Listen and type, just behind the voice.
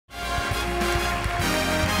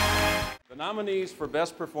nominees for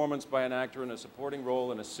Best Performance by an Actor in a Supporting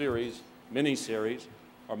Role in a Series, mini-series,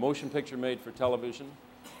 or motion picture made for television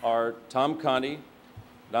are Tom Conti,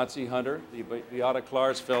 Nazi Hunter, the Beate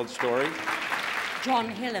Klarsfeld story. John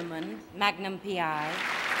Hillerman, Magnum P.I.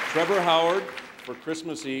 Trevor Howard for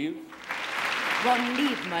Christmas Eve. Ron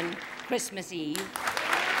Liebman, Christmas Eve.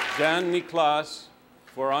 Jan Niklas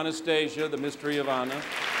for Anastasia, The Mystery of Anna.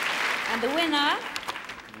 And the winner,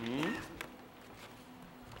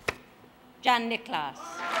 Jan Niklas.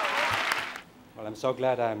 Well, I'm so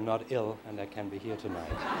glad I'm not ill and I can be here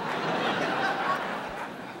tonight.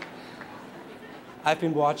 I've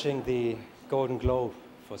been watching the Golden Globe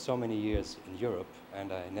for so many years in Europe,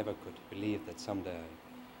 and I never could believe that someday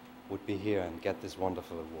I would be here and get this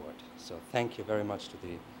wonderful award. So thank you very much to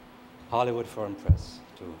the Hollywood Foreign Press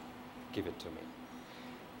to give it to me.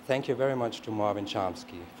 Thank you very much to Marvin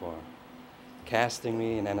Chomsky for casting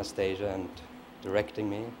me in Anastasia and directing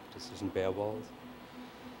me to Susan Beerwald.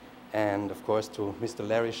 And of course to Mr.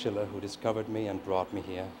 Larry Schiller, who discovered me and brought me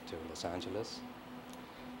here to Los Angeles.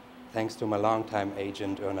 Thanks to my longtime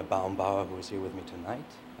agent, Erna Baumbauer, who is here with me tonight,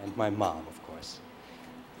 and my mom, of course.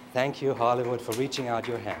 Thank you, Hollywood, for reaching out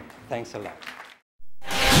your hand. Thanks a lot.